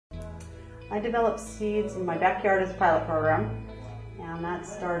I developed seeds in my backyard as a pilot program, and that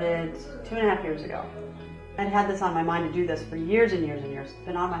started 2.5 years ago. I'd had this on my mind to do this for years and years and years. It's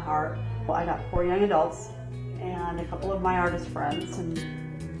been on my heart. Well, I got 4 young adults and a couple of my artist friends and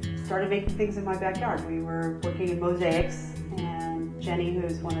started making things in my backyard. We were working in mosaics, and Jenny,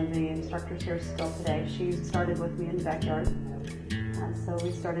 who's one of the instructors here still today, she started with me in the backyard. And so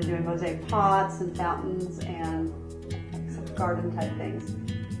we started doing mosaic pots and fountains and some garden type things.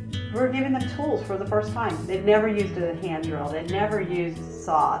 We were giving them tools for the first time. They'd never used a hand drill. They'd never used a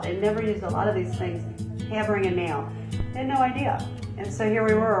saw. They'd never used a lot of these things, hammering a nail. They had no idea. And so here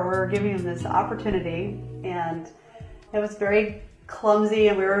we were giving them this opportunity, and it was very clumsy,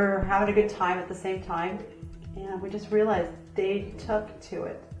 and we were having a good time at the same time. And we just realized they took to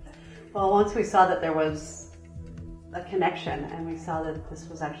it. Well, once we saw that there was a connection, and we saw that this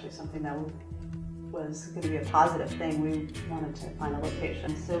was actually something that was going to be a positive thing, we wanted to find a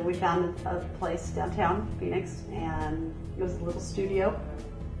location. So we found a place downtown Phoenix, and it was a little studio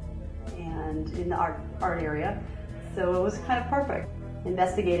and in the art area. So it was kind of perfect.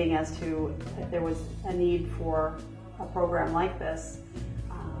 Investigating as to if there was a need for a program like this,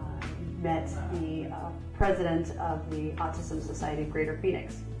 met the president of the Autism Society of Greater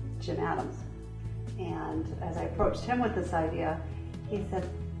Phoenix, Jim Adams. And as I approached him with this idea, he said,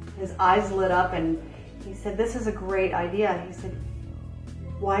 his eyes lit up, and he said, "This is a great idea." He said,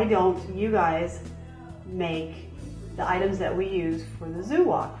 "Why don't you guys make the items that we use for the zoo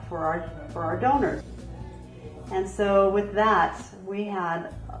walk for our donors?" And so with that, we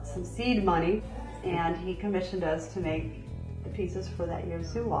had some seed money, and he commissioned us to make the pieces for that year's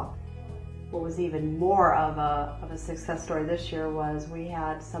zoo walk. What was even more of a success story this year was we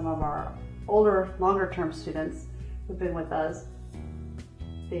had some of our older, longer-term students who've been with us.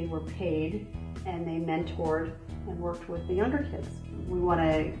 They were paid, and they mentored and worked with the younger kids. We want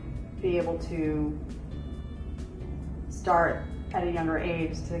to be able to start at a younger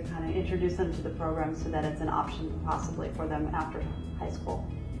age to kind of introduce them to the program so that it's an option possibly for them after high school.